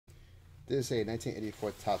This is a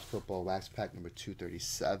 1984 Topps Football Wax Pack number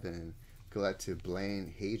 237. Go out to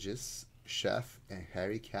Blaine Hages, Chef, and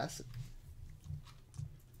Harry Cassidy.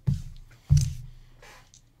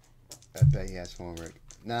 I bet he has homework.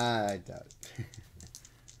 Nah, I doubt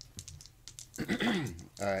it.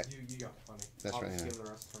 Alright. You got plenty. That's I'll right. just Yeah. give the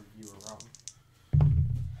rest for you or Ron.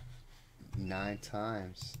 9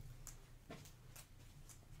 times.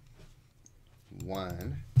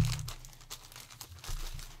 1,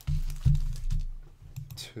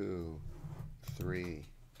 2, 3,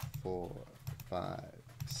 4, 5,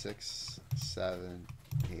 6, 7,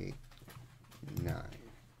 8, 9.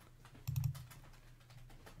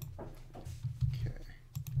 Okay.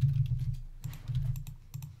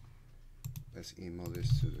 Let's email this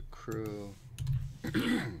to the crew.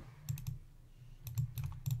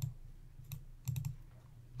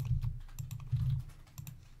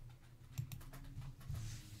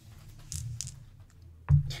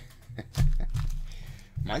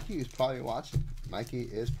 Mikey is probably watching. Mikey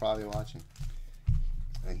is probably watching.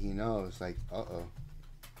 And he knows, like, uh-oh.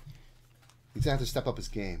 He's going to have to step up his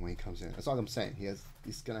game when he comes in. That's all I'm saying.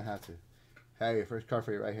 He's going to have to. Harry, first card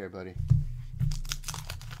for you right here, buddy.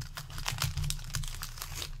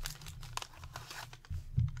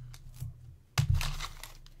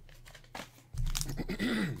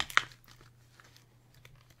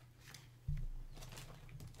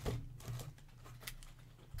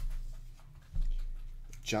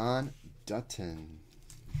 John Dutton.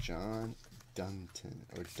 John Dunton.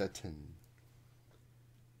 Or Dutton.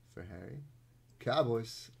 For Harry.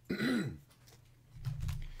 Cowboys.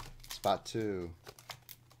 Spot 2.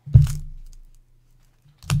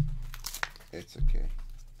 It's okay.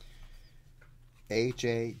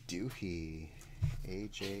 AJ Doohy.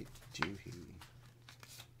 AJ Doohy.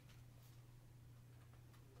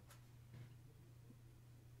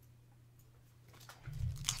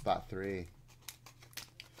 Spot 3.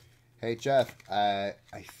 Hey Jeff, I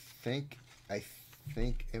think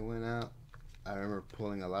it went out. I remember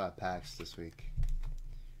pulling a lot of packs this week.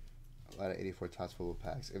 A lot of 84 Topps Football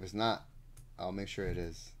packs. If it's not, I'll make sure it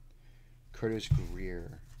is. Curtis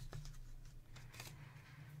Greer.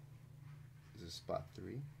 This is spot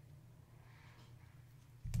 3.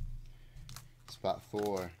 Spot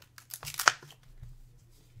 4.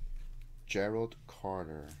 Gerald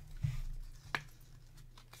Carter.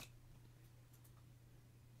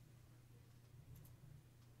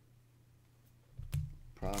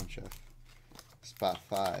 Problem, Chef. Spot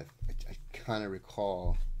 5. I kind of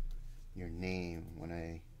recall your name when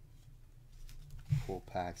I pull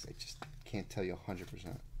packs. I just can't tell you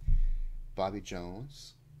 100%. Bobby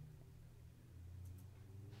Jones.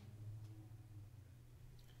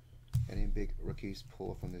 Any big rookies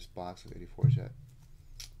pull from this box of 84s yet?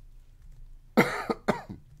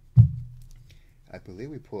 I believe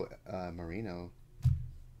we pulled Marino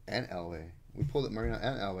and Elway. We pulled it Marino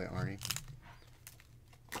and Elway, Arnie.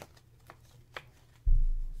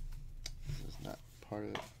 This is not part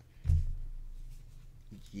of it.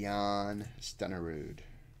 Jan Stenerud.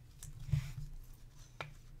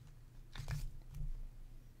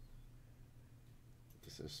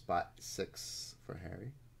 This is spot 6 for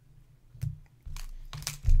Harry.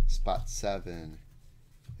 Spot 7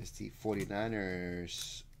 is the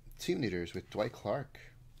 49ers team leaders with Dwight Clark.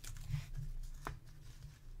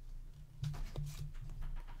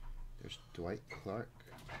 There's Dwight Clark.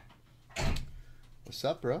 What's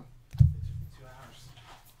up, bro? It took me 2 hours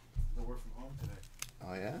to work from home today.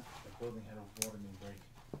 Oh yeah? The building had a water main break.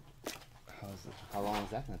 How long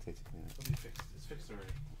is that gonna take to clean It'll be fixed. It's fixed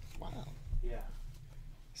already. up? Wow. Yeah.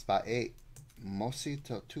 Spot 8, Mosi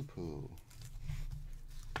Tupu.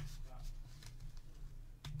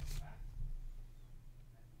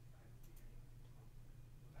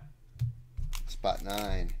 Spot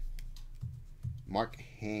 9, Mark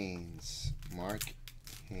Haynes. Mark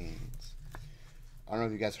Haynes. I don't know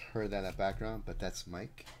if you guys heard that in the background, but that's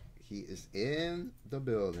Mike. He is in the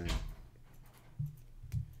building.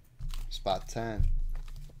 Spot 10,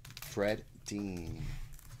 Fred Dean.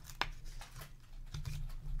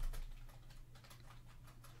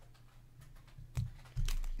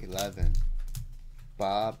 #11,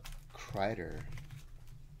 Bob Kreider.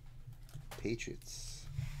 Patriots.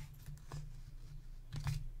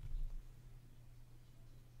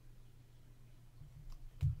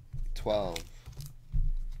 12,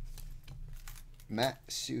 Matt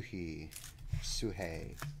Suhey.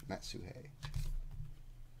 Matt Suhey.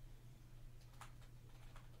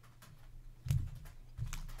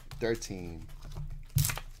 13,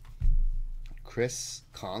 Chris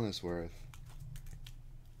Collinsworth.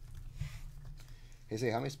 Hey, say,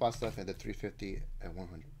 how many spots left at the 350 and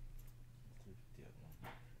 100?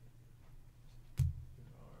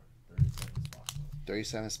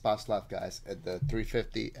 37 spots left, guys. At the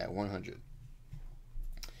 350 at 100.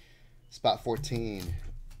 Spot 14,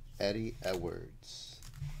 Eddie Edwards.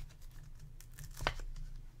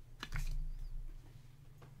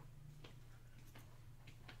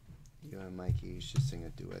 You and Mikey should sing a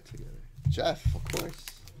duet together. Jeff, of course.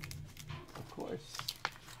 Of course.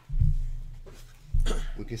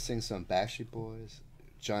 We could sing some Backstreet Boys,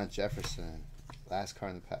 John Jefferson, Last Car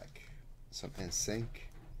in the Pack, some NSYNC,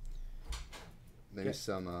 maybe Yeah.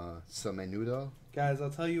 some Menudo. Guys, I'll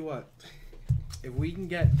tell you what. If we can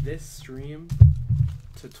get this stream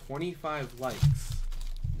to 25 likes,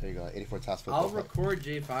 There you go, 84 Tops Football. I'll record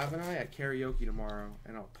J5 and I at karaoke tomorrow,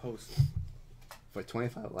 and I'll post it. For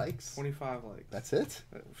 25 likes? 25 likes. That's it?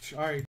 All right.